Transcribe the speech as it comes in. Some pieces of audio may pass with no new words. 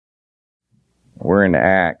We're in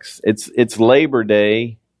Acts. It's Labor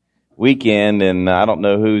Day weekend, and I don't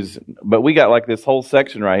know but we got like this whole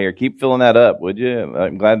section right here. Keep filling that up, would you?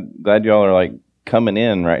 I'm glad y'all are like coming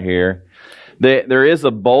in right here. There is a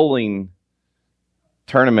bowling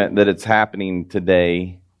tournament that it's happening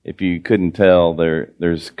today. If you couldn't tell,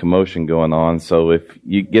 there's commotion going on. So if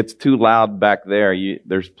it gets too loud back there,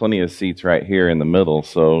 there's plenty of seats right here in the middle.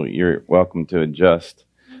 So you're welcome to adjust.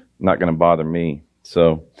 Not going to bother me.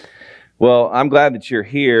 So, well, I'm glad that you're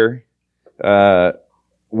here.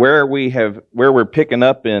 Where we're picking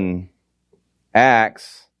up in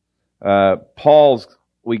Acts,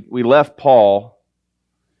 we left Paul.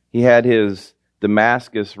 He had his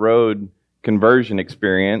Damascus Road conversion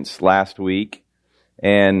experience last week,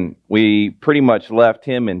 and we pretty much left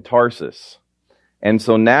him in Tarsus. And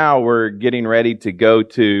so now we're getting ready to go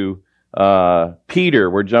to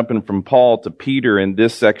Peter. We're jumping from Paul to Peter in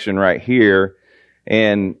this section right here,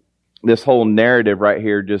 and this whole narrative right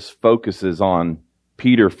here just focuses on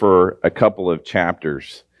Peter for a couple of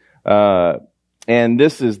chapters. And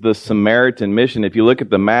this is the Samaritan mission. If you look at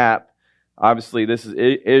the map, obviously this is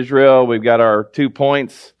Israel. We've got our 2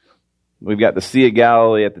 points. We've got the Sea of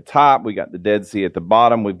Galilee at the top. We've got the Dead Sea at the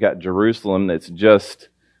bottom. We've got Jerusalem that's just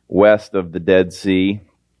west of the Dead Sea.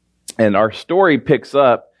 And our story picks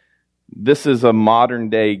up, this is a modern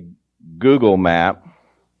day Google map.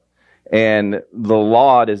 And the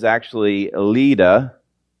lot is actually Lydda,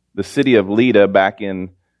 the city of Lydda back in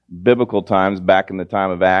biblical times, back in the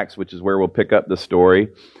time of Acts, which is where we'll pick up the story.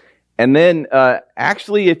 And then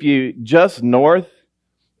actually, if you just north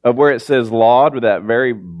of where it says Lod, with that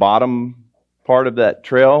very bottom part of that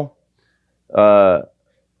trail, Ben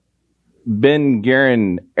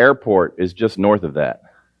Gurion Airport is just north of that.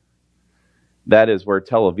 That is where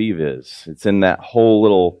Tel Aviv is. It's in that whole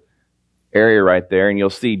little area right there. And you'll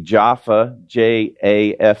see Jaffa, Jaffa,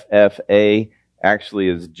 actually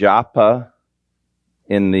is Joppa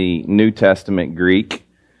in the New Testament Greek.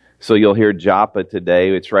 So you'll hear Joppa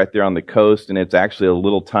today. It's right there on the coast, and it's actually a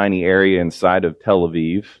little tiny area inside of Tel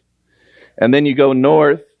Aviv. And then you go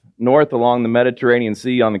north along the Mediterranean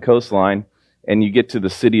Sea on the coastline, and you get to the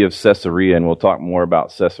city of Caesarea, and we'll talk more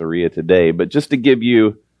about Caesarea today. But just to give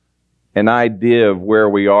you an idea of where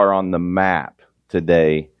we are on the map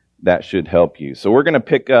today, that should help you. So we're going to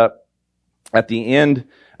pick up at the end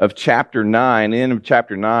of chapter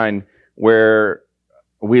 9, where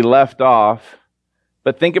we left off.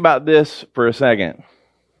 But think about this for a second.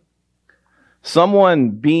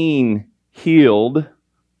 Someone being healed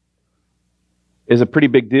is a pretty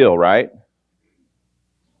big deal, right?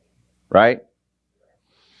 Right?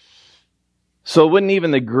 So wouldn't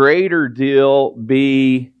even the greater deal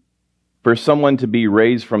be for someone to be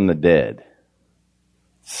raised from the dead?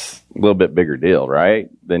 It's a little bit bigger deal, right?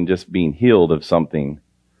 Than just being healed of something.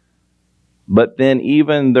 But then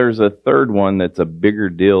even there's a third one that's a bigger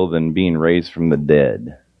deal than being raised from the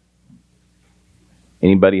dead.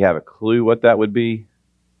 Anybody have a clue what that would be?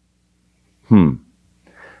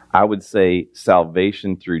 I would say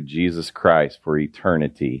salvation through Jesus Christ for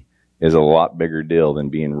eternity is a lot bigger deal than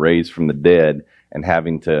being raised from the dead and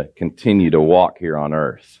having to continue to walk here on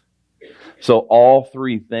earth. So all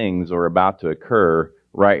three things are about to occur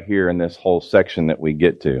right here in this whole section that we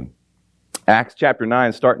get to. Acts chapter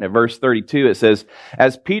 9, starting at verse 32, it says,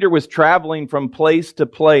 "As Peter was traveling from place to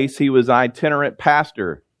place, he was itinerant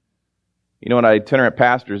pastor." You know what itinerant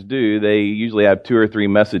pastors do? They usually have 2 or 3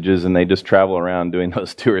 messages, and they just travel around doing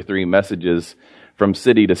those 2 or 3 messages from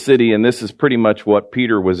city to city. And this is pretty much what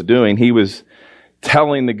Peter was doing. He was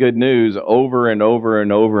telling the good news over and over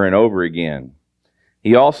and over and over again.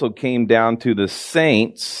 He also came down to the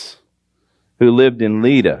saints who lived in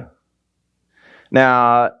Lydda.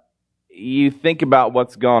 Now, you think about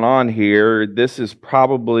what's going on here. This is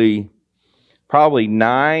probably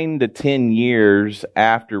 9 to 10 years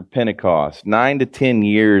after Pentecost, 9 to 10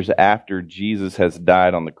 years after Jesus has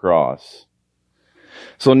died on the cross.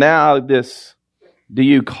 So now do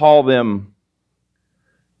you call them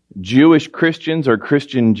Jewish Christians or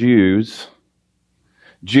Christian Jews?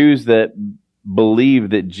 Jews that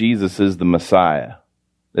believe that Jesus is the Messiah.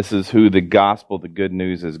 This is who the gospel, the good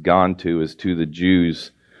news, has gone to, is to the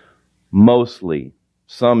Jews mostly.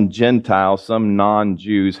 Some Gentiles, some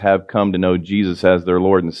non-Jews have come to know Jesus as their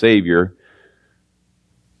Lord and Savior.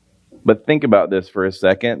 But think about this for a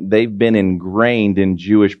second. They've been ingrained in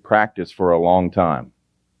Jewish practice for a long time.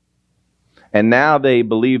 And now they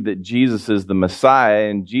believe that Jesus is the Messiah,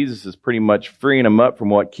 and Jesus is pretty much freeing them up from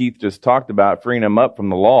what Keith just talked about, freeing them up from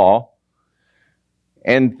the law.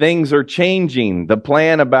 And things are changing. The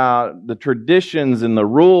plan about the traditions and the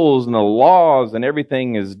rules and the laws and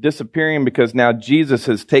everything is disappearing because now Jesus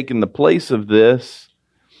has taken the place of this.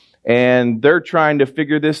 And they're trying to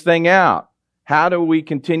figure this thing out. How do we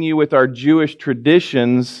continue with our Jewish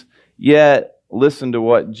traditions, yet listen to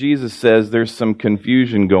what Jesus says? There's some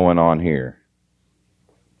confusion going on here.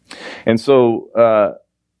 And so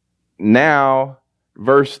now,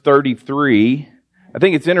 verse 33, I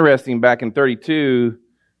think it's interesting back in 32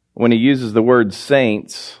 when he uses the word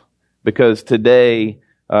saints, because today,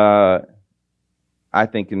 I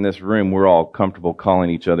think in this room we're all comfortable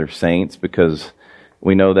calling each other saints because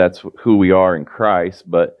we know that's who we are in Christ,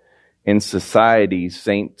 but in society,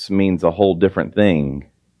 saints means a whole different thing.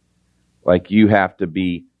 Like you have to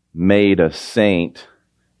be made a saint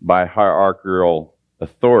by hierarchical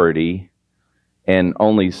authority, and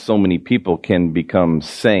only so many people can become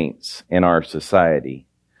saints in our society.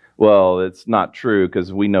 Well, it's not true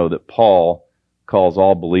because we know that Paul calls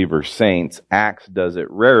all believers saints. Acts does it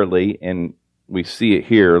rarely, and we see it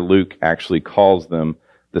here. Luke actually calls them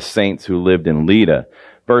the saints who lived in Lydda.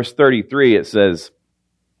 Verse 33, it says,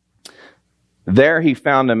 there he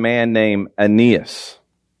found a man named Aeneas,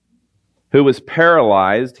 who was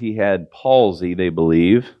paralyzed. He had palsy, they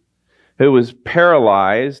believe, who was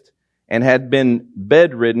paralyzed and had been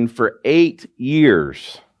bedridden for 8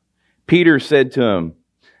 years. Peter said to him,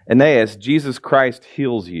 Aeneas, Jesus Christ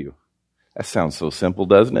heals you. That sounds so simple,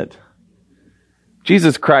 doesn't it?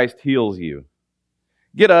 Jesus Christ heals you.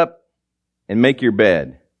 Get up and make your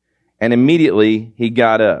bed. And immediately he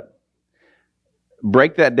got up.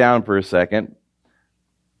 Break that down for a second.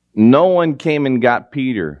 No one came and got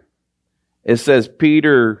Peter. It says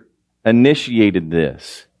Peter initiated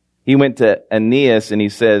this. He went to Aeneas and he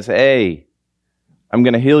says, hey, I'm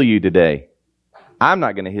going to heal you today. I'm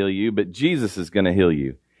not going to heal you, but Jesus is going to heal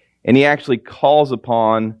you. And he actually calls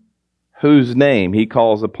upon whose name? He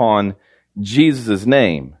calls upon Jesus'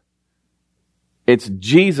 name. It's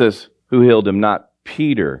Jesus who healed him, not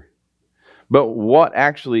Peter. But what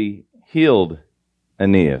actually healed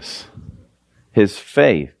Aeneas? His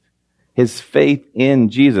faith. His faith in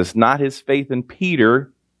Jesus. Not his faith in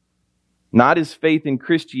Peter. Not his faith in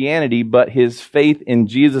Christianity, but his faith in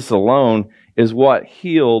Jesus alone is what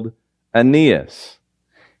healed Aeneas.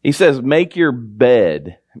 He says, make your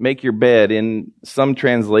bed. Make your bed. In some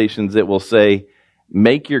translations it will say,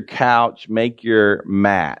 make your couch, make your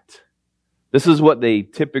mat. This is what they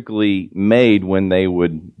typically made when they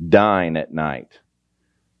would dine at night.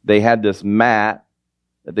 They had this mat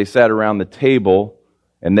that they sat around the table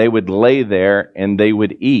and they would lay there and they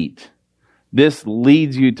would eat. This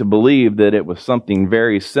leads you to believe that it was something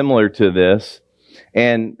very similar to this.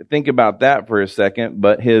 And think about that for a second.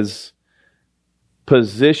 But his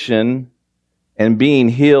position and being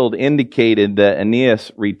healed indicated that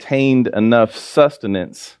Aeneas retained enough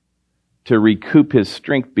sustenance to recoup his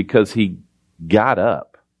strength because he got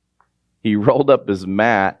up. He rolled up his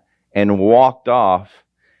mat and walked off.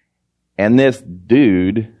 And this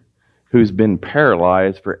dude, who's been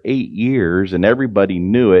paralyzed for 8 years and everybody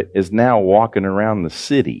knew it, is now walking around the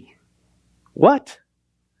city. What?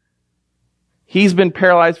 He's been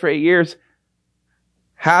paralyzed for 8 years.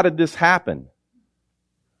 How did this happen?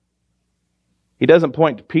 He doesn't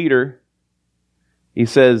point to Peter. He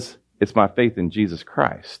says, it's my faith in Jesus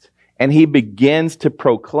Christ. And he begins to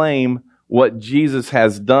proclaim what Jesus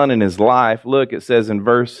has done in his life. Look, it says in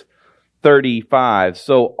verse 35,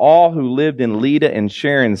 so all who lived in Lydda and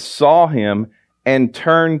Sharon saw him and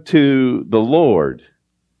turned to the Lord.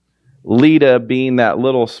 Lydda being that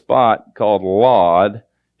little spot called Lod,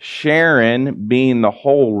 Sharon being the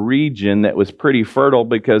whole region that was pretty fertile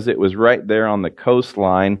because it was right there on the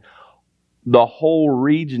coastline. The whole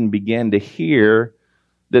region began to hear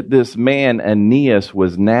that this man Aeneas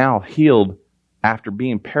was now healed after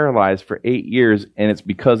being paralyzed for 8 years, and it's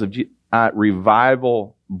because of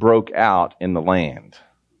revival broke out in the land.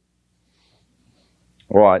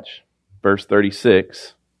 Watch, verse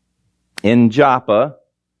 36. In Joppa,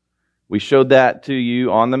 we showed that to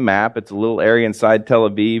you on the map. It's a little area inside Tel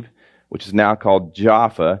Aviv, which is now called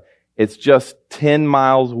Jaffa. It's just 10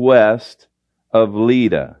 miles west of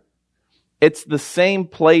Lydda. It's the same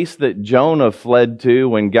place that Jonah fled to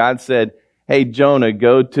when God said, hey, Jonah,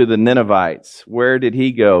 go to the Ninevites. Where did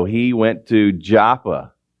he go? He went to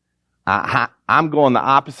Joppa. I'm going the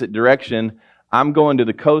opposite direction. I'm going to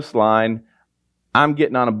the coastline. I'm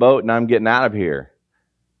getting on a boat and I'm getting out of here.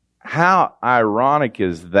 How ironic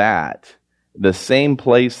is that? The same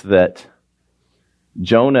place that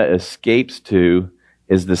Jonah escapes to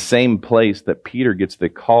is the same place that Peter gets the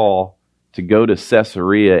call to go to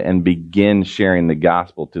Caesarea and begin sharing the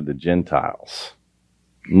gospel to the Gentiles.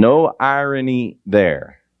 No irony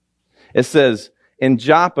there. It says, in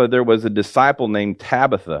Joppa there was a disciple named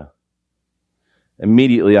Tabitha.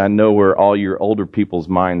 Immediately I know where all your older people's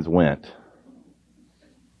minds went.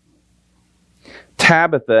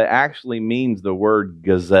 Tabitha actually means the word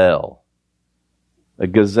gazelle. A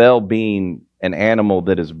gazelle being an animal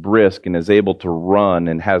that is brisk and is able to run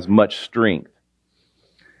and has much strength.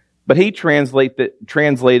 But he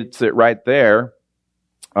translates it right there,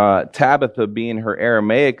 Tabitha being her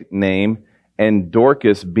Aramaic name and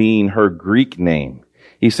Dorcas being her Greek name.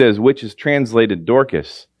 He says, which is translated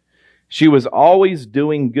Dorcas. She was always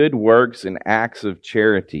doing good works and acts of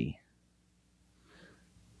charity.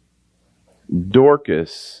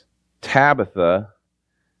 Dorcas, Tabitha,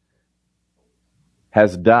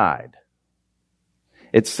 has died.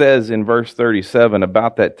 It says in verse 37,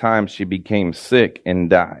 about that time she became sick and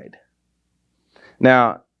died.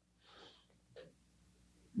 Now,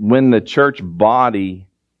 when the church body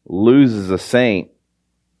loses a saint,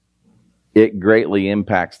 it greatly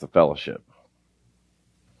impacts the fellowship.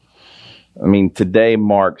 I mean, today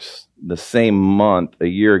marks the same month a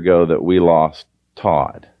year ago that we lost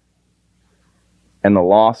Todd. And the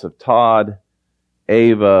loss of Todd,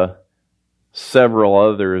 Ava, several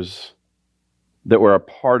others that were a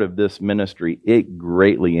part of this ministry, it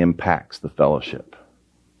greatly impacts the fellowship.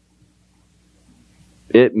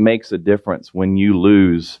 It makes a difference when you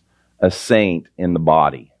lose a saint in the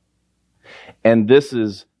body. And this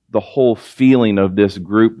is the whole feeling of this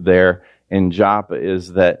group there in Joppa,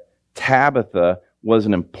 is that Tabitha was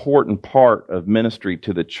an important part of ministry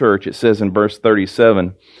to the church. It says in verse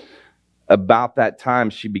 37, about that time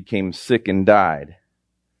she became sick and died.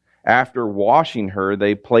 After washing her,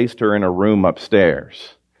 they placed her in a room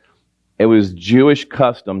upstairs. It was Jewish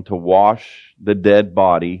custom to wash the dead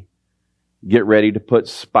body, get ready to put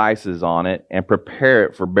spices on it, and prepare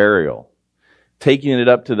it for burial. Taking it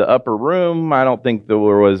up to the upper room, I don't think there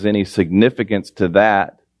was any significance to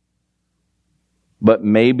that. But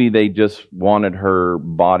maybe they just wanted her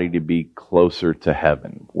body to be closer to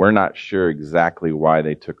heaven. We're not sure exactly why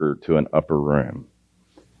they took her to an upper room.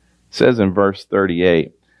 It says in verse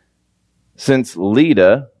 38, since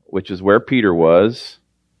Lydda, which is where Peter was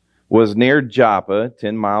near Joppa,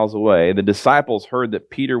 10 miles away, the disciples heard that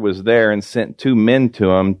Peter was there and sent 2 men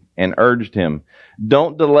to him and urged him,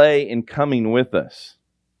 don't delay in coming with us.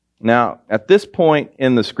 Now, at this point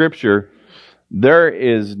in the scripture, there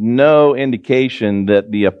is no indication that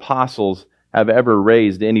the apostles have ever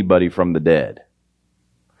raised anybody from the dead.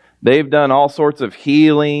 They've done all sorts of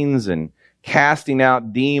healings and casting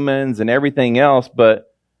out demons and everything else, but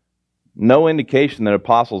no indication that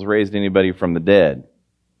apostles raised anybody from the dead.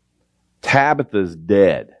 Tabitha's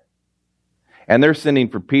dead. And they're sending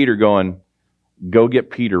for Peter going, go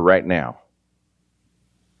get Peter right now.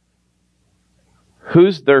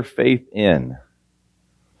 Who's their faith in?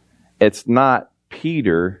 It's not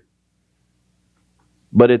Peter,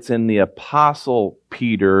 but it's in the apostle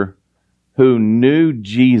Peter, who knew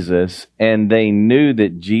Jesus, and they knew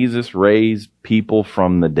that Jesus raised people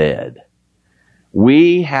from the dead.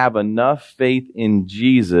 We have enough faith in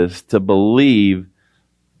Jesus to believe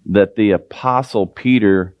that the apostle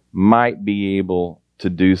Peter might be able to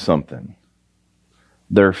do something.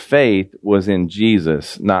 Their faith was in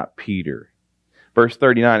Jesus, not Peter. Verse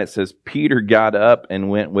 39, it says, Peter got up and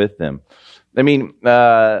went with them. I mean,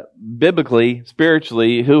 biblically,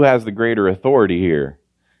 spiritually, who has the greater authority here?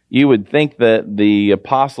 You would think that the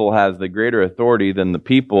apostle has the greater authority than the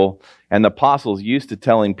people, and the apostles used to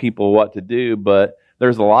telling people what to do, but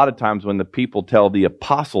there's a lot of times when the people tell the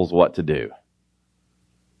apostles what to do.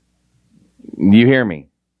 You hear me?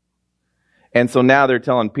 And so now they're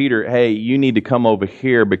telling Peter, hey, you need to come over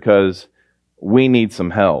here because we need some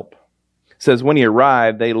help. It says, when he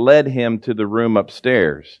arrived, they led him to the room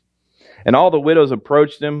upstairs. And all the widows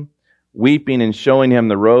approached him, weeping and showing him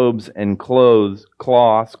the robes and cloths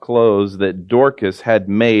that Dorcas had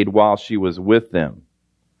made while she was with them.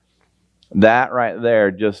 That right there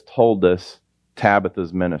just told us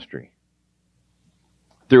Tabitha's ministry.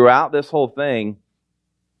 Throughout this whole thing,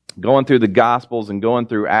 going through the Gospels and going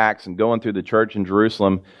through Acts and going through the church in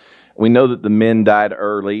Jerusalem, we know that the men died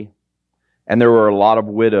early, and there were a lot of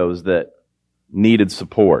widows that needed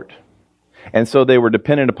support. And so they were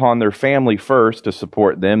dependent upon their family first to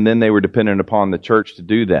support them, then they were dependent upon the church to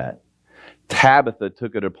do that. Tabitha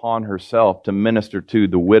took it upon herself to minister to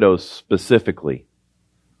the widows specifically.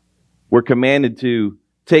 We're commanded to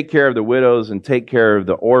take care of the widows and take care of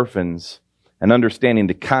the orphans, and understanding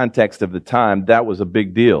the context of the time, that was a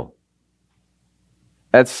big deal.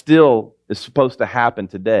 That still is supposed to happen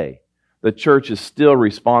today. The church is still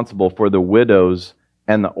responsible for the widows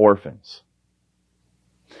and the orphans.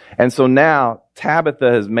 And so now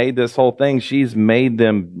Tabitha has made this whole thing. She's made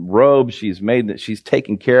them robes. She's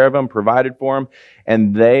taken care of them, provided for them,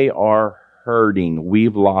 and they are hurting.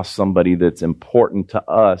 We've lost somebody that's important to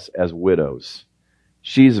us as widows.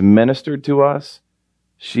 She's ministered to us.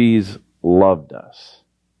 She's loved us.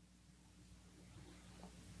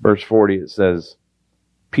 Verse 40, it says,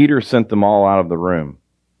 Peter sent them all out of the room.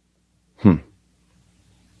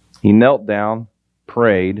 He knelt down,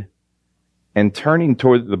 prayed, and turning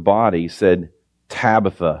toward the body said,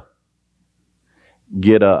 Tabitha,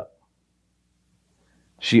 get up.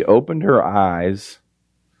 She opened her eyes,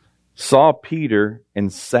 saw Peter,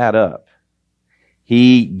 and sat up.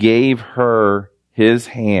 He gave her his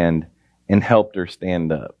hand and helped her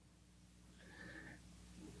stand up.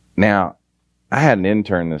 Now, I had an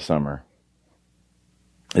intern this summer.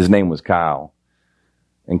 His name was Kyle.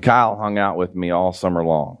 And Kyle hung out with me all summer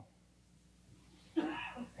long.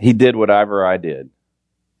 He did whatever I did.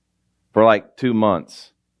 For like 2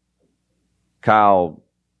 months, Kyle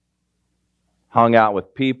hung out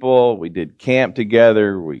with people. We did camp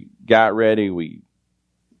together. We got ready. He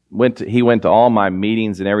went to all my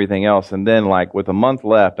meetings and everything else. And then like with a month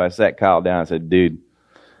left, I sat Kyle down and said, dude,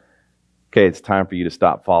 okay, it's time for you to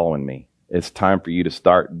stop following me. It's time for you to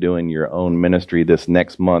start doing your own ministry. This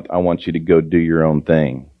next month, I want you to go do your own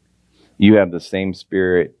thing. You have the same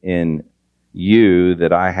spirit in you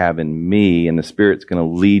that I have in me, and the Spirit's going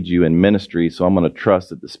to lead you in ministry, so I'm going to trust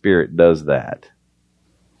that the Spirit does that.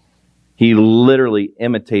 He literally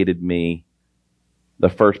imitated me the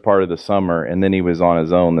first part of the summer, and then he was on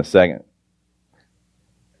his own the second.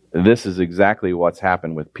 This is exactly what's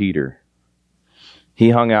happened with Peter. He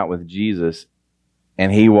hung out with Jesus,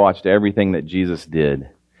 and he watched everything that Jesus did.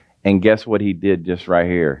 And guess what he did just right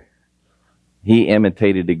here? He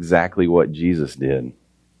imitated exactly what Jesus did.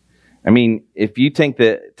 I mean, if you take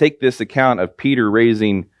this account of Peter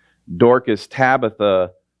raising Dorcas,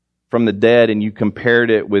 Tabitha from the dead, and you compared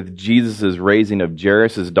it with Jesus' raising of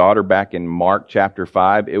Jairus' daughter back in Mark chapter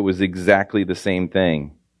 5, it was exactly the same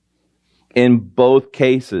thing. In both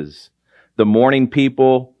cases, the morning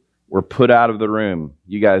people were put out of the room.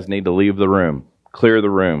 You guys need to leave the room. Clear the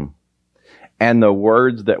room. And the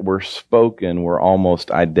words that were spoken were almost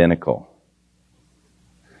identical.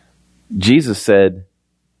 Jesus said,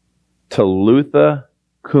 Talitha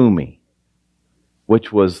Kumi,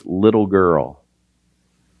 which was little girl.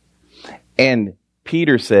 And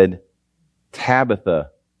Peter said, Tabitha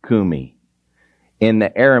Kumi. In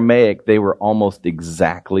the Aramaic, they were almost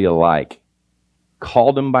exactly alike.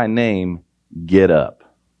 Called him by name, get up.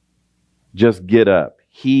 Just get up.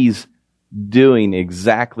 He's doing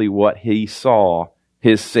exactly what he saw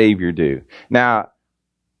his Savior do. Now,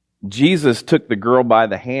 Jesus took the girl by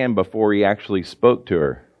the hand before he actually spoke to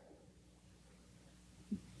her,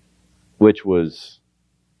 which was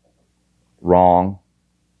wrong.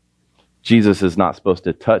 Jesus is not supposed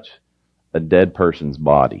to touch a dead person's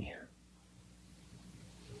body.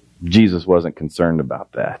 Jesus wasn't concerned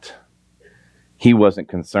about that. He wasn't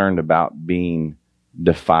concerned about being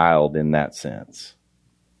defiled in that sense.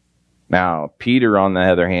 Now, Peter, on the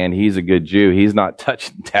other hand, he's a good Jew. He's not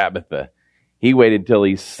touching Tabitha. He waited till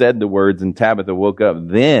he said the words and Tabitha woke up.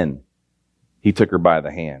 Then he took her by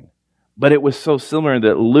the hand. But it was so similar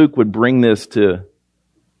that Luke would bring this to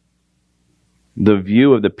the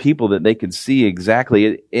view of the people that they could see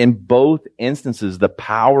exactly. In both instances, the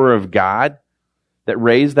power of God that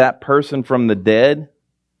raised that person from the dead,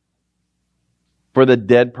 for the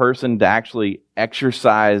dead person to actually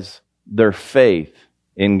exercise their faith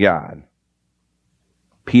in God.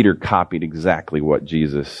 Peter copied exactly what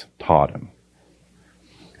Jesus taught him.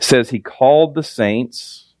 It says he called the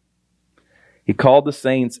saints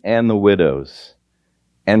and the widows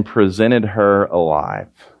and presented her alive.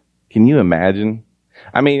 Can you imagine?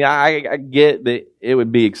 I mean, I get that it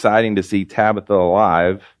would be exciting to see Tabitha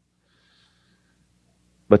alive,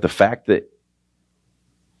 but the fact that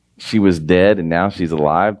she was dead and now she's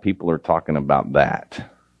alive, people are talking about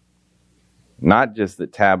that. Not just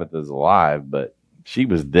that Tabitha's alive, but she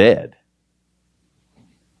was dead.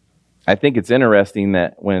 I think it's interesting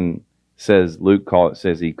that when it says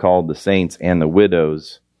he called the saints and the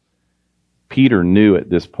widows, Peter knew at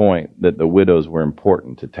this point that the widows were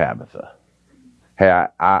important to Tabitha. Hey,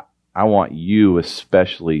 I want you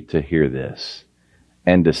especially to hear this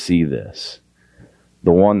and to see this.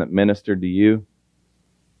 The one that ministered to you,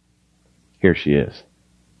 here she is.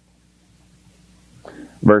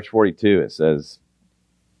 Verse 42, it says,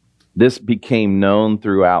 this became known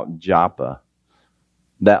throughout Joppa,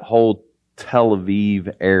 that whole Tel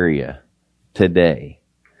Aviv area today.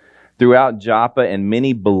 Throughout Joppa, and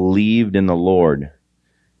many believed in the Lord.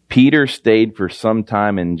 Peter stayed for some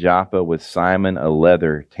time in Joppa with Simon, a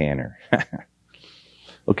leather tanner.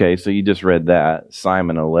 Okay, so you just read that.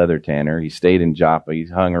 Simon, a leather tanner. He stayed in Joppa. He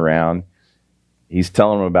hung around. He's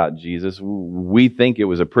telling them about Jesus. We think it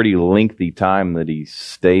was a pretty lengthy time that he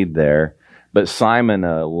stayed there. But Simon,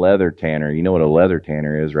 a leather tanner, you know what a leather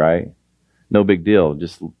tanner is, right? No big deal.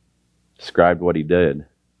 Just described what he did.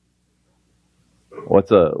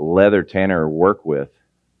 What's a leather tanner work with?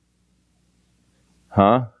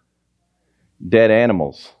 Huh? Dead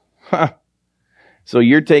animals. So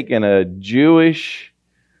you're taking a Jewish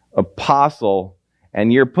apostle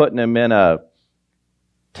and you're putting him in a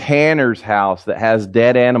tanner's house that has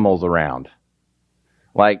dead animals around.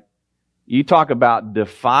 Like, you talk about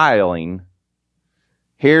defiling.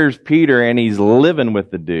 Here's Peter and he's living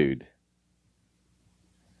with the dude.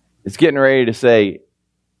 It's getting ready to say,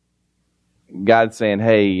 God's saying,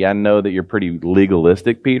 hey, I know that you're pretty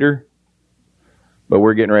legalistic, Peter, but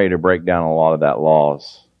we're getting ready to break down a lot of that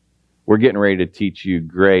laws. We're getting ready to teach you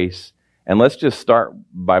grace. And let's just start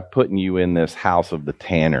by putting you in this house of the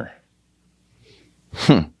tanner.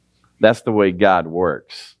 That's the way God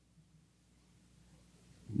works.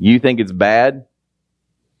 You think it's bad?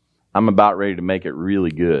 I'm about ready to make it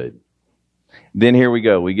really good. Then here we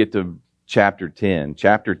go. We get to chapter 10.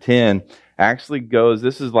 Chapter 10 actually goes,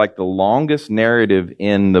 this is like the longest narrative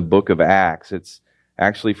in the book of Acts. It's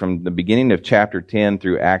actually from the beginning of chapter 10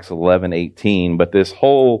 through Acts 11:18. But this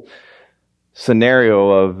whole scenario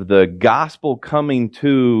of the gospel coming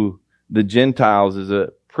to the Gentiles is a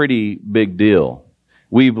pretty big deal.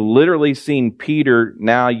 We've literally seen Peter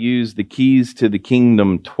now use the keys to the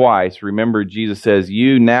kingdom twice. Remember, Jesus says,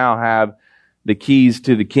 you now have the keys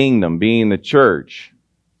to the kingdom, being the church.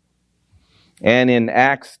 And in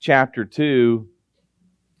Acts chapter 2,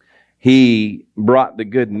 he brought the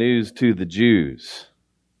good news to the Jews.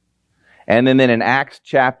 And then in Acts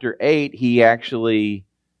chapter 8, he actually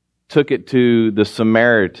took it to the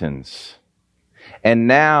Samaritans. And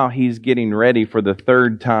now he's getting ready for the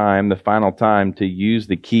third time, the final time, to use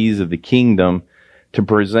the keys of the kingdom to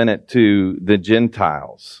present it to the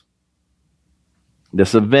Gentiles.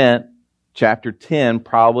 This event, chapter 10,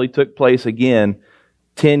 probably took place again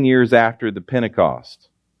 10 years after the Pentecost,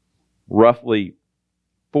 roughly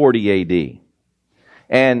 40 AD.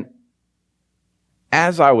 And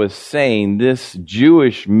as I was saying, this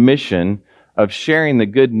Jewish mission of sharing the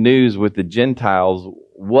good news with the Gentiles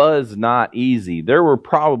was not easy. There were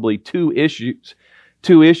probably two issues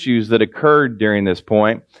that occurred during this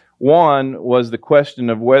point. One was the question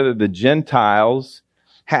of whether the Gentiles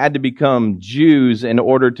had to become Jews in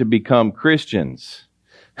order to become Christians.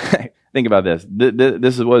 Think about this.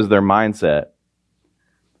 This was their mindset.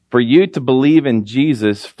 For you to believe in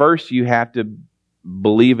Jesus, first you have to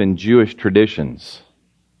believe in Jewish traditions.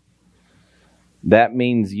 That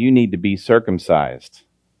means you need to be circumcised.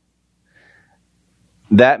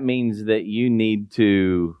 That means that you need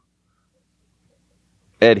to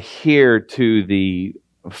adhere to the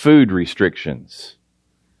food restrictions.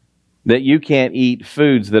 That you can't eat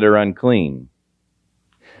foods that are unclean.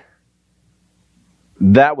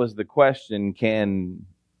 That was the question. Can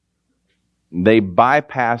they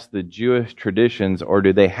bypass the Jewish traditions, or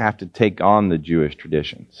do they have to take on the Jewish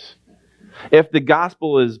traditions? If the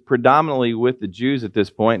gospel is predominantly with the Jews at this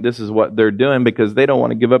point, this is what they're doing because they don't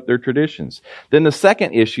want to give up their traditions. Then the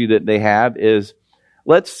second issue that they have is,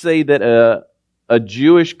 let's say that a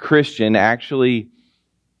Jewish Christian actually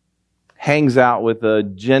hangs out with a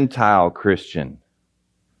Gentile Christian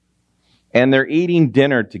and they're eating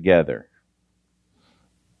dinner together.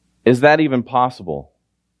 Is that even possible?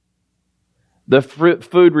 The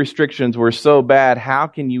food restrictions were so bad, how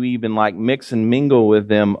can you even mix and mingle with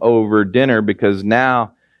them over dinner? Because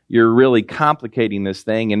now you're really complicating this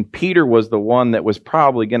thing. And Peter was the one that was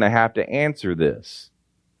probably going to have to answer this.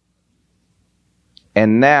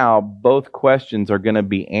 And now both questions are going to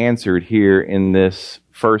be answered here in this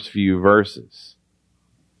first few verses.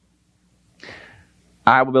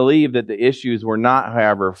 I believe that the issues were not,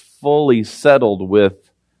 however, fully settled with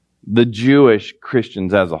the Jewish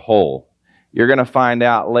Christians as a whole. You're going to find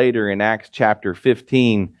out later in Acts chapter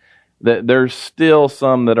 15 that there's still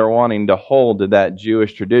some that are wanting to hold to that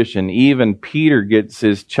Jewish tradition. Even Peter gets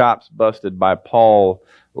his chops busted by Paul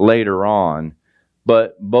later on.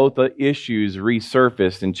 But both the issues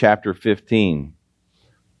resurfaced in chapter 15.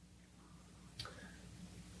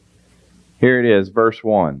 Here it is, verse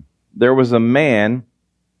 1. There was a man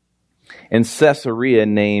in Caesarea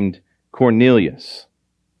named Cornelius,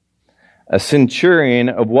 a centurion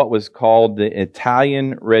of what was called the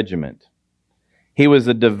Italian regiment. He was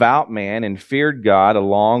a devout man and feared God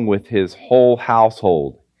along with his whole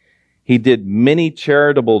household. He He did many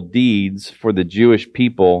charitable deeds for the Jewish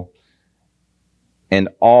people and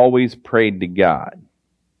always prayed to God.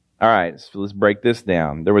 All right, so let's break this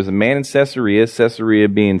down. There was a man in Caesarea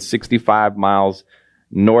being 65 miles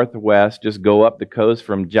northwest. Just go up the coast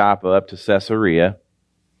from Joppa up to Caesarea.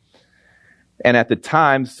 And at the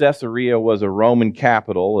time, Caesarea was a Roman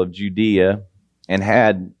capital of Judea and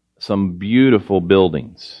had some beautiful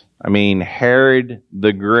buildings. I mean, Herod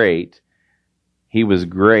the Great, he was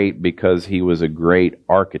great because he was a great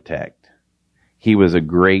architect. He was a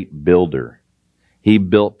great builder. He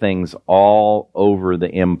built things all over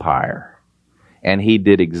the empire. And he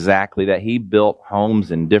did exactly that. He built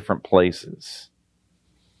homes in different places.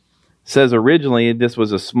 It says originally this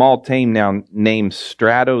was a small town now named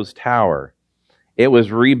Strato's Tower. It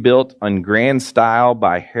was rebuilt on grand style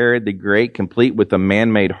by Herod the Great, complete with a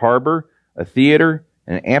man-made harbor, a theater,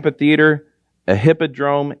 an amphitheater, a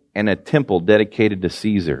hippodrome, and a temple dedicated to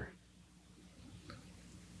Caesar.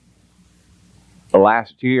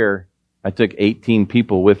 Last year, I took 18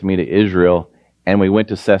 people with me to Israel, and we went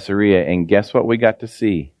to Caesarea, and guess what we got to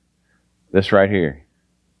see? This right here.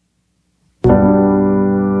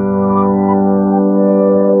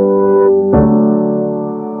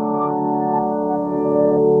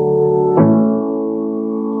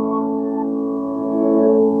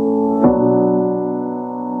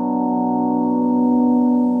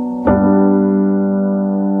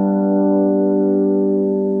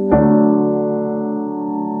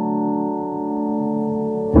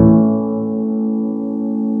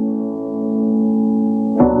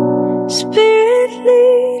 Spirit,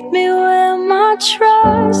 lead me where my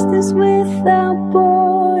trust is without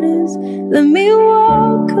borders. Let me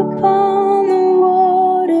walk upon the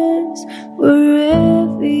waters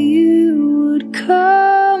wherever you would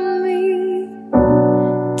call me.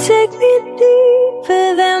 Take me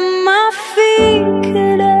deeper than my feet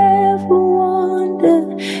could ever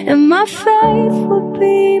wander, and my faith will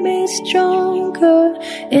be made stronger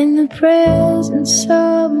in the presence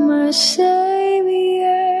of my Savior.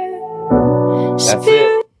 That's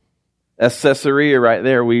it. That's Caesarea right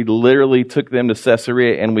there. We literally took them to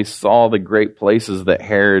Caesarea and we saw the great places that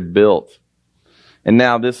Herod built. And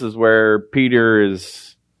now this is where Peter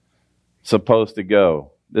is supposed to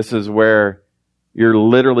go. This is where you're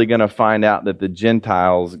literally going to find out that the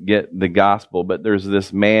Gentiles get the gospel. But there's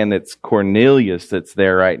this man that's Cornelius that's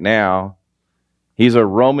there right now. He's a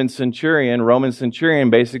Roman centurion. Roman centurion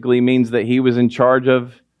basically means that he was in charge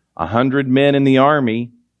of 100 men in the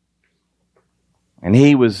army. And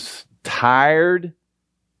he was tired.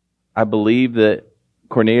 I believe that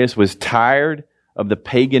Cornelius was tired of the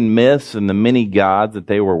pagan myths and the many gods that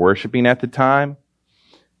they were worshiping at the time.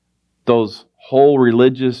 Those whole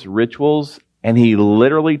religious rituals. And he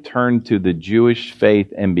literally turned to the Jewish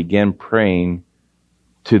faith and began praying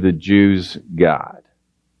to the Jews' God.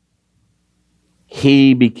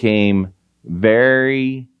 He became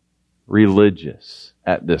very religious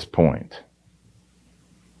at this point.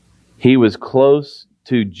 He was close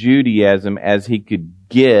to Judaism as he could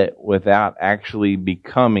get without actually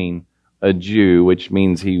becoming a Jew, which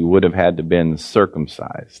means he would have had to been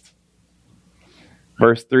circumcised.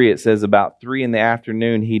 Verse 3, it says, about 3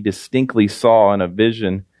 p.m, he distinctly saw in a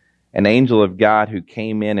vision an angel of God who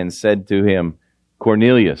came in and said to him,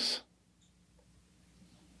 Cornelius.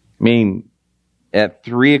 I mean, at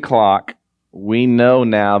 3 o'clock, we know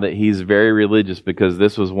now that he's very religious because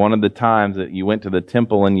this was one of the times that you went to the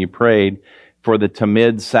temple and you prayed for the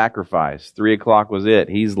Tamid sacrifice. 3 o'clock was it.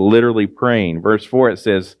 He's literally praying. Verse 4, it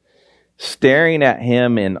says, staring at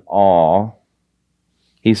him in awe,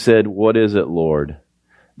 he said, what is it, Lord?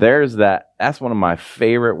 That's one of my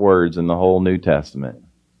favorite words in the whole New Testament,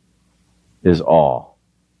 is awe.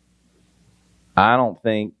 I don't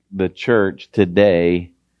think the church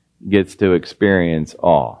today gets to experience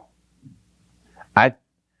awe.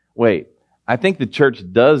 I think the church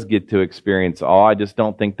does get to experience awe. I just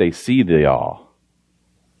don't think they see the awe.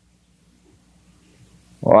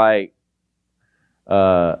 Like,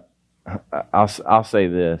 I'll say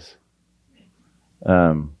this.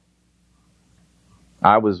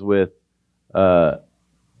 I was with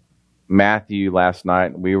Matthew last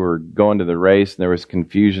night. We were going to the race, and there was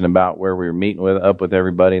confusion about where we were meeting up with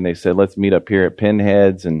everybody. And they said, "Let's meet up here at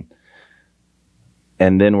Pinheads, and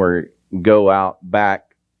then we're go out back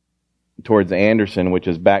towards Anderson, which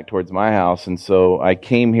is back towards my house." And so I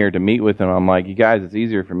came here to meet with them. I'm like, "You guys, it's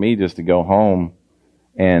easier for me just to go home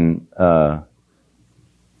and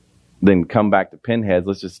then come back to Pinheads.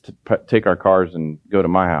 Let's just take our cars and go to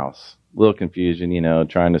my house." A little confusion,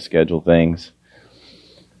 trying to schedule things.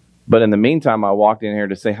 But in the meantime, I walked in here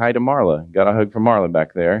to say hi to Marla. Got a hug from Marla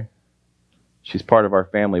back there. She's part of our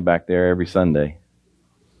family back there every Sunday.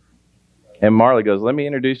 And Marley goes, let me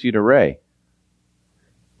introduce you to Ray.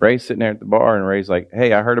 Ray's sitting there at the bar, and Ray's like,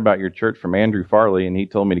 hey, I heard about your church from Andrew Farley, and he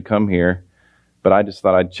told me to come here, but I just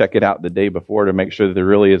thought I'd check it out the day before to make sure that there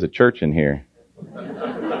really is a church in here.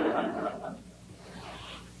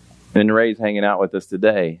 And Ray's hanging out with us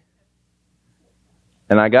today.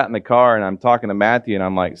 And I got in the car, and I'm talking to Matthew, and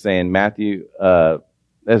I'm like saying, Matthew,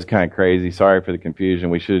 that's kind of crazy. Sorry for the confusion.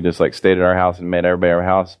 We should have just stayed at our house and met everybody at our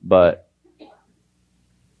house. But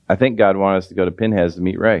I think God wanted us to go to Pinheads to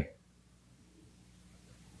meet Ray.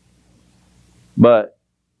 But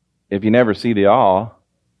if you never see the awe,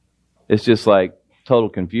 it's just like total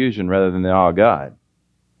confusion rather than the awe of God.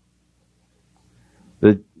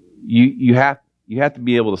 You have to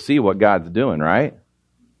be able to see what God's doing, right?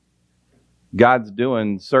 God's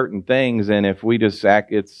doing certain things, and if we just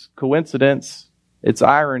act, it's coincidence. It's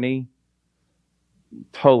irony.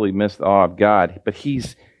 Totally miss the awe of God. But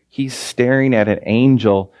he's staring at an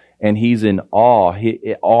angel, and he's in awe.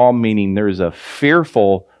 Awe meaning there's a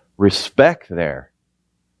fearful respect there.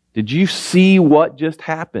 Did you see what just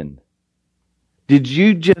happened? Did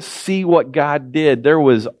you just see what God did? There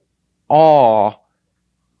was awe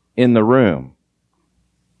in the room.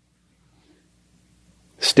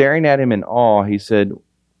 Staring at him in awe, he said,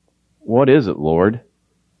 what is it, Lord?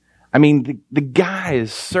 I mean, the guy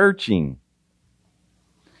is searching.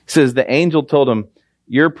 He says, the angel told him,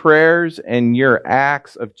 your prayers and your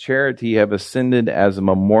acts of charity have ascended as a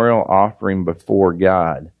memorial offering before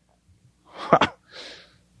God. Have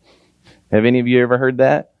any of you ever heard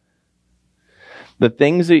that? The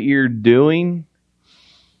things that you're doing,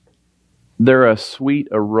 they're a sweet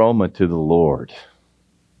aroma to the Lord.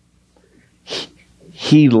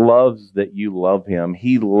 He loves that you love Him.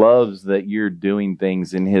 He loves that you're doing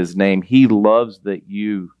things in His name. He loves that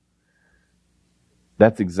you...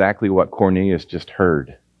 That's exactly what Cornelius just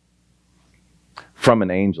heard from an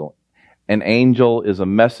angel. An angel is a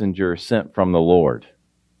messenger sent from the Lord.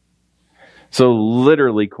 So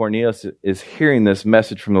literally, Cornelius is hearing this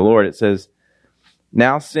message from the Lord. It says,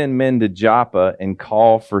 now send men to Joppa and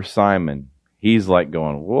call for Simon. He's like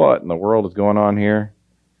going, what in the world is going on here?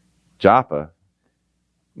 Joppa.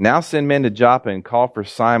 Now send men to Joppa and call for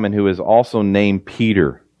Simon, who is also named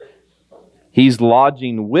Peter. He's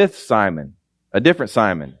lodging with Simon, a different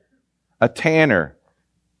Simon, a tanner,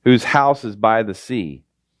 whose house is by the sea.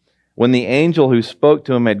 When the angel who spoke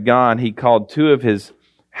to him had gone, he called two of his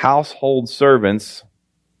household servants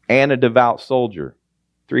and a devout soldier,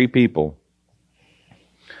 3 people,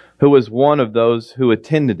 who was one of those who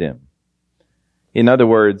attended him. In other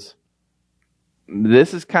words,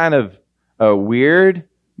 this is kind of weird,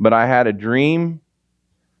 but I had a dream.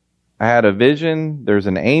 I had a vision. There's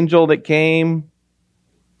an angel that came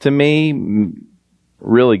to me.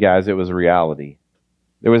 Really, guys, it was a reality.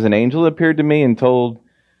 There was an angel that appeared to me and told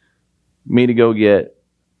me to go get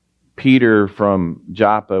Peter from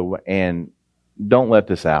Joppa, and don't let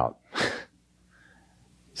this out.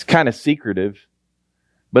 It's kind of secretive,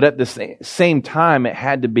 but at the same time, it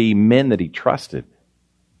had to be men that he trusted.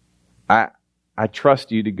 I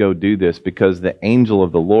trust you to go do this because the angel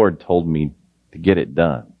of the Lord told me to get it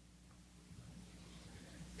done.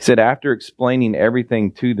 He said, after explaining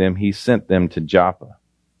everything to them, he sent them to Joppa.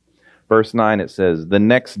 Verse 9, it says, the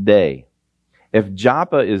next day, if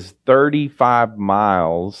Joppa is 35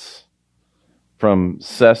 miles from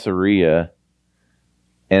Caesarea,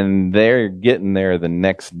 and they're getting there the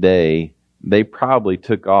next day, they probably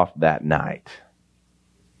took off that night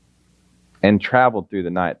and traveled through the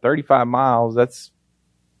night. 35 miles, it's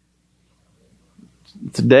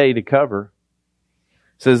a day to cover.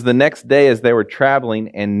 It says, the next day as they were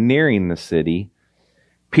traveling and nearing the city,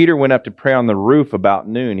 Peter went up to pray on the roof about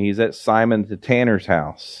noon. He's at Simon the tanner's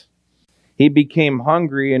house. He became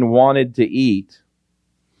hungry and wanted to eat,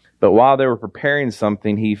 but while they were preparing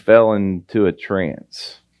something, he fell into a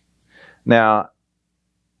trance. Now,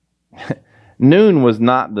 noon was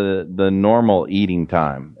not the normal eating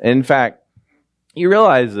time. In fact, you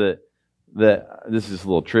realize that this is a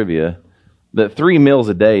little trivia, that 3 meals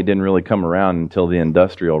a day didn't really come around until the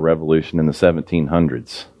Industrial Revolution in the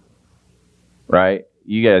 1700s. Right?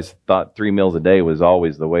 You guys thought 3 meals a day was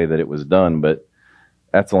always the way that it was done, but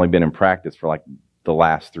that's only been in practice for like the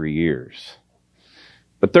last 3 years.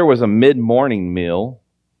 But there was a mid-morning meal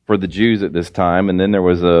for the Jews at this time, and then there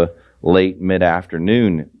was a late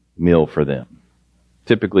mid-afternoon meal for them.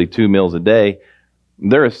 Typically 2 meals a day.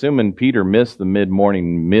 They're assuming Peter missed the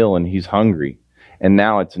mid-morning meal and he's hungry. And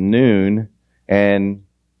now it's noon, and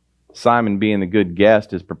Simon, being the good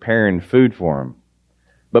guest, is preparing food for him.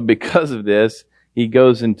 But because of this, he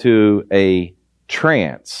goes into a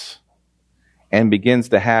trance. and begins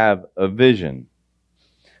to have a vision.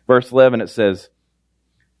 Verse 11, it says,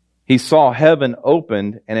 he saw heaven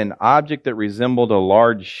opened and an object that resembled a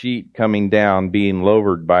large sheet coming down, being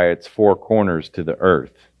lowered by its four corners to the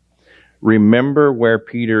earth. Remember where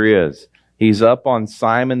Peter is. He's up on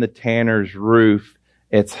Simon the tanner's roof.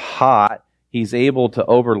 It's hot. He's able to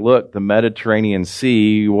overlook the Mediterranean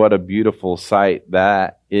Sea. What a beautiful sight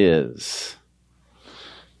that is.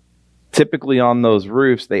 Typically on those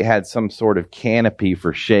roofs, they had some sort of canopy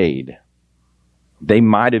for shade. They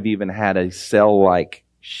might have even had a cell-like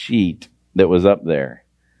sheet that was up there.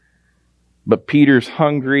 But Peter's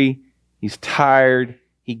hungry. He's tired.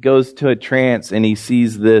 He goes to a trance and he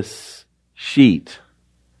sees this sheet.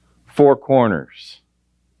 Four corners.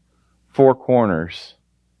 Four corners.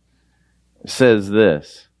 It says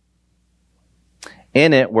this.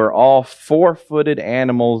 In it were all four-footed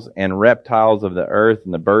animals and reptiles of the earth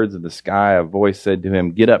and the birds of the sky. A voice said to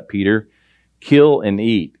him, "Get up, Peter, kill and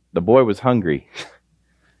eat." The boy was hungry.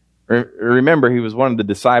 Remember, he was one of the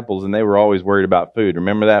disciples and they were always worried about food.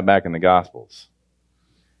 Remember that back in the Gospels.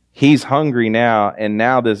 He's hungry now, and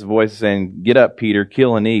now this voice is saying, "Get up, Peter,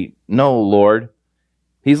 kill and eat." No, Lord.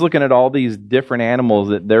 He's looking at all these different animals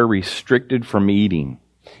that they're restricted from eating.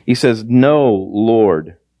 He says, "No,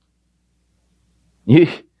 Lord."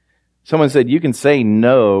 Someone said you can say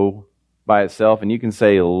no by itself and you can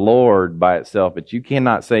say Lord by itself, but you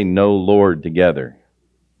cannot say no, Lord together.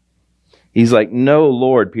 He's like, "No,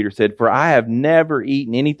 Lord," Peter said, "for I have never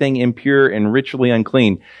eaten anything impure and ritually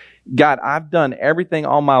unclean." God, I've done everything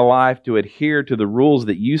all my life to adhere to the rules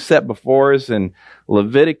that you set before us in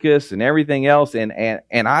Leviticus and everything else, and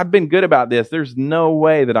I've been good about this. There's no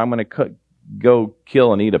way that I'm going to go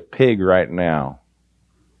kill and eat a pig right now.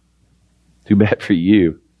 Too bad for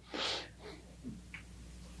you.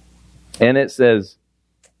 And it says,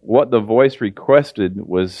 what the voice requested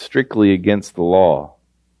was strictly against the law.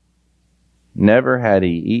 Never had he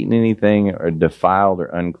eaten anything or defiled or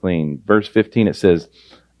unclean. Verse 15, it says,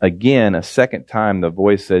 again, a second time, the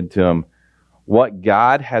voice said to him, "What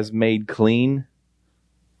God has made clean,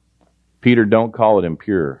 Peter, don't call it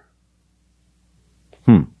impure."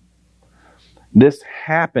 This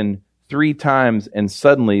happened 3 times, and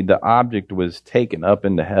suddenly the object was taken up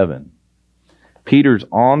into heaven. Peter's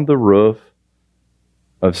on the roof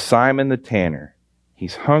of Simon the tanner.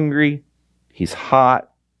 He's hungry. He's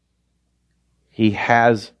hot. He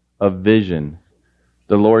has a vision.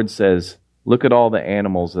 The Lord says, "Look at all the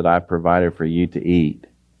animals that I've provided for you to eat."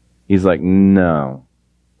 He's like, "No,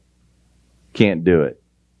 can't do it."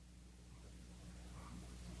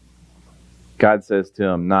 God says to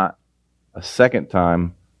him, not a second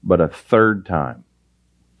time, but a third time.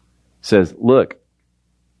 Says, "Look,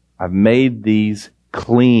 I've made these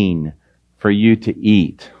clean for you to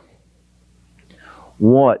eat."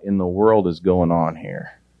 What in the world is going on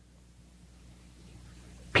here?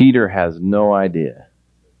 Peter has no idea.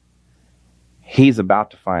 He's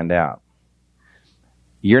about to find out.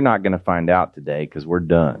 You're not going to find out today because we're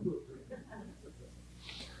done.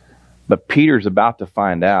 But Peter's about to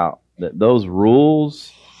find out that those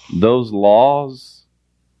rules, those laws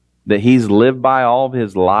that he's lived by all of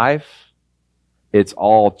his life, it's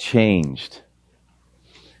all changed.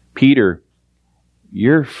 Peter,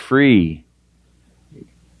 you're free.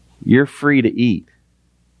 You're free to eat.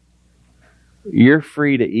 You're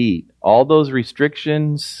free to eat. All those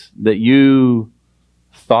restrictions that you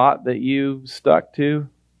thought that you stuck to,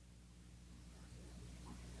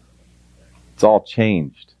 it's all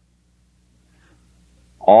changed.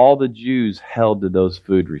 All the Jews held to those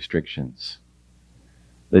food restrictions.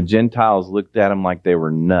 The Gentiles looked at them like they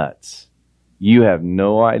were nuts. You have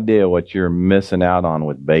no idea what you're missing out on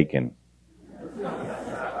with bacon.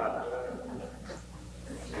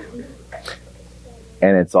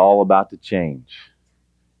 And it's all about to change.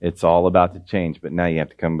 It's all about to change. But now you have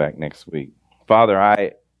to come back next week. Father,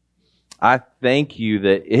 I thank you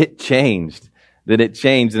that it changed. That it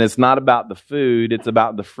changed. And it's not about the food. It's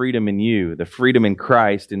about the freedom in you. The freedom in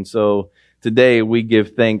Christ. And so today we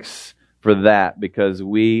give thanks for that because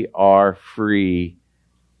we are free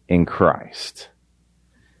in Christ.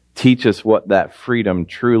 Teach us what that freedom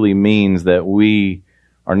truly means, that we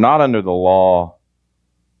are not under the law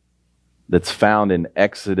that's found in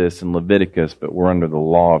Exodus and Leviticus, but we're under the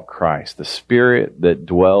law of Christ, the Spirit that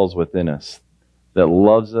dwells within us, that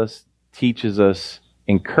loves us, teaches us,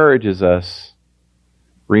 encourages us,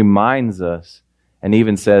 reminds us, and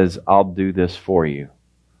even says, "I'll do this for you."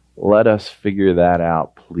 Let us figure that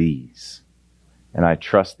out, please. And I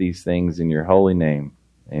trust these things in your holy name.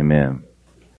 Amen.